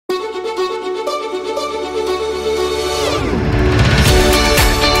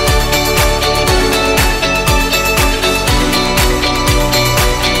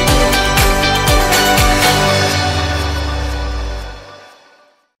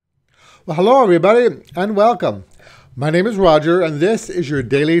Well, hello everybody and welcome. My name is Roger and this is your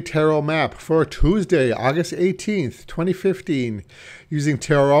daily tarot map for Tuesday, August 18th, 2015, using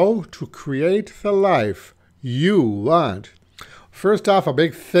tarot to create the life you want. First off, a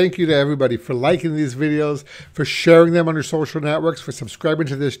big thank you to everybody for liking these videos, for sharing them on your social networks, for subscribing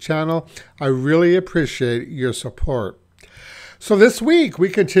to this channel. I really appreciate your support. So this week, we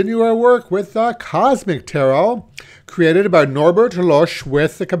continue our work with the Cosmic Tarot, created by Norbert Losche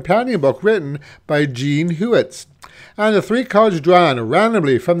with the companion book written by Jean Hewitt. And the three cards drawn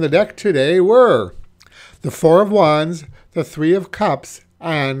randomly from the deck today were the Four of Wands, the Three of Cups,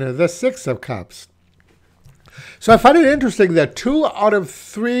 and the Six of Cups. So I find it interesting that 2 out of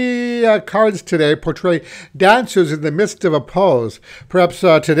 3 cards today portray dancers in the midst of a pose. Perhaps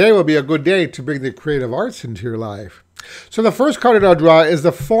today will be a good day to bring the creative arts into your life. So the first card I'll draw is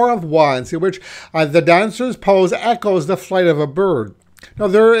the Four of Wands, in which the dancer's pose echoes the flight of a bird. Now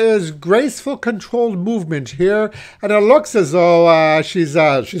there is graceful, controlled movement here, and it looks as though she's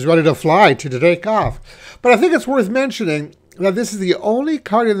ready to fly, to take off. But I think it's worth mentioning that this is the only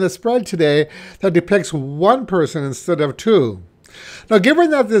card in the spread today that depicts one person instead of 2. Now, given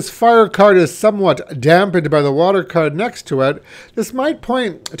that this fire card is somewhat dampened by the water card next to it, this might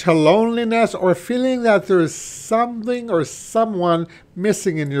point to loneliness or feeling that there is something or someone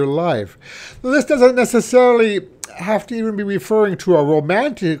missing in your life. Now, this doesn't necessarily have to even be referring to a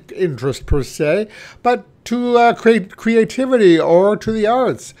romantic interest per se, but to creativity or to the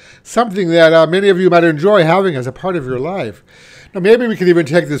arts, something that many of you might enjoy having as a part of your life. Now, maybe we could even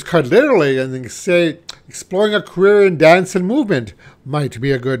take this card literally and say exploring a career in dance and movement might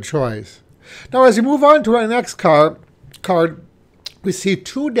be a good choice. Now, as we move on to our next card, we see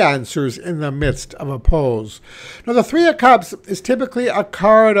 2 dancers in the midst of a pose. Now, the Three of Cups is typically a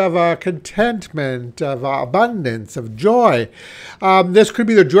card of contentment, of abundance, of joy. This could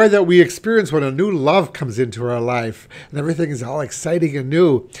be the joy that we experience when a new love comes into our life and everything is all exciting and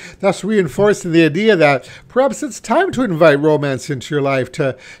new, thus reinforcing the idea that perhaps it's time to invite romance into your life,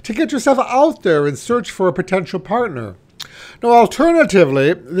 to get yourself out there and search for a potential partner. Now,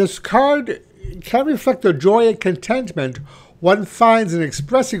 alternatively, this card can reflect the joy and contentment one finds in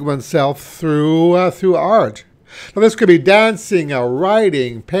expressing oneself through art. Now, this could be dancing,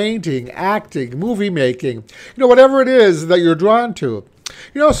 writing, painting, acting, movie making, whatever it is that you're drawn to.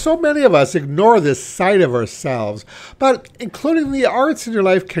 So many of us ignore this side of ourselves, but including the arts in your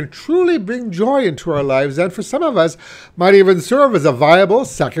life can truly bring joy into our lives, and for some of us might even serve as a viable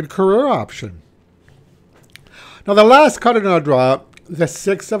second career option. Now, the last card in our draw, the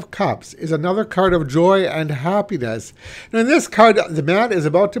Six of Cups, is another card of joy and happiness. And in this card, the man is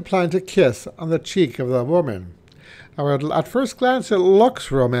about to plant a kiss on the cheek of the woman. Now, at first glance, it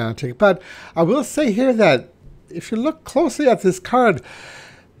looks romantic, but I will say here that if you look closely at this card,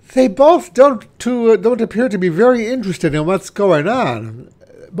 they both don't appear to be very interested in what's going on.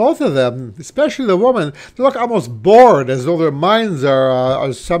 Both of them, especially the woman, they look almost bored, as though their minds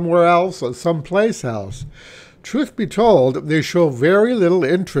are somewhere else or someplace else. Truth be told, they show very little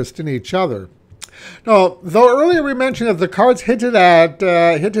interest in each other. Now, though earlier we mentioned that the cards hinted at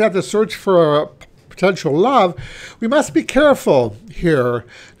the search for a potential love, we must be careful here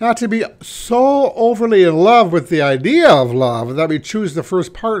not to be so overly in love with the idea of love that we choose the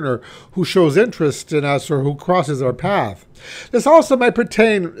first partner who shows interest in us or who crosses our path. This also might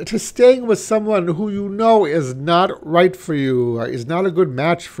pertain to staying with someone who you know is not right for you, is not a good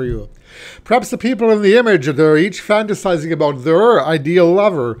match for you. Perhaps the people in the image, they're each fantasizing about their ideal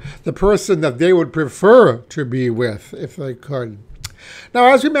lover, the person that they would prefer to be with if they could.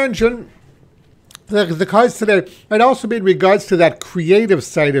 Now, as we mentioned, the cards today might also be in regards to that creative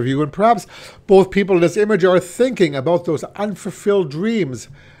side of you, and perhaps both people in this image are thinking about those unfulfilled dreams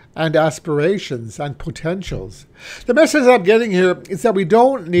and aspirations and potentials. The message I'm getting here is that we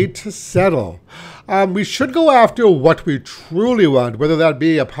don't need to settle. We should go after what we truly want, whether that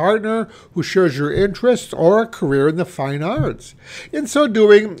be a partner who shares your interests or a career in the fine arts. In so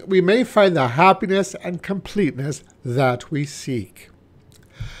doing, we may find the happiness and completeness that we seek.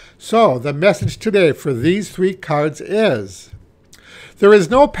 So, the message today for these 3 cards is: there is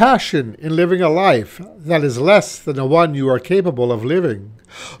no passion in living a life that is less than the one you are capable of living.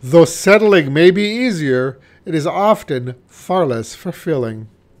 Though settling may be easier, it is often far less fulfilling.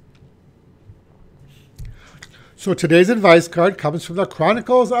 So today's advice card comes from the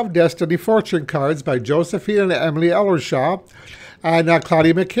Chronicles of Destiny Fortune cards by Josephine and Emily Ellershaw and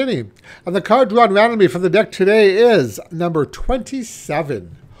Claudia McKinney. And the card drawn randomly from the deck today is number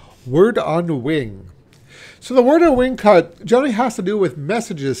 27, Word on Wing. So the word on wing cut generally has to do with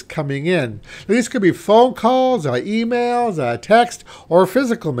messages coming in. These could be phone calls, emails, text, or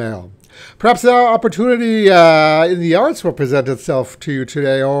physical mail. Perhaps an opportunity in the arts will present itself to you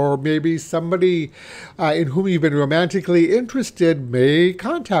today, or maybe somebody in whom you've been romantically interested may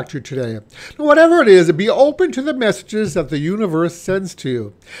contact you today. Whatever it is, be open to the messages that the universe sends to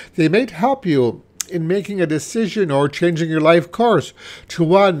you. They may help you in making a decision or changing your life course to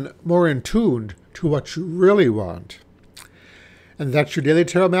one more in tune to what you really want. And that's your Daily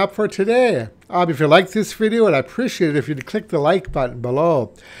Tarot Map for today. If you like this video, I'd appreciate it if you'd click the like button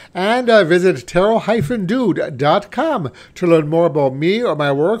below. And visit tarot-dude.com to learn more about me or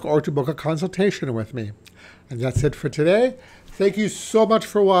my work, or to book a consultation with me. And that's it for today. Thank you so much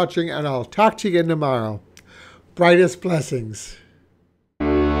for watching, and I'll talk to you again tomorrow. Brightest blessings.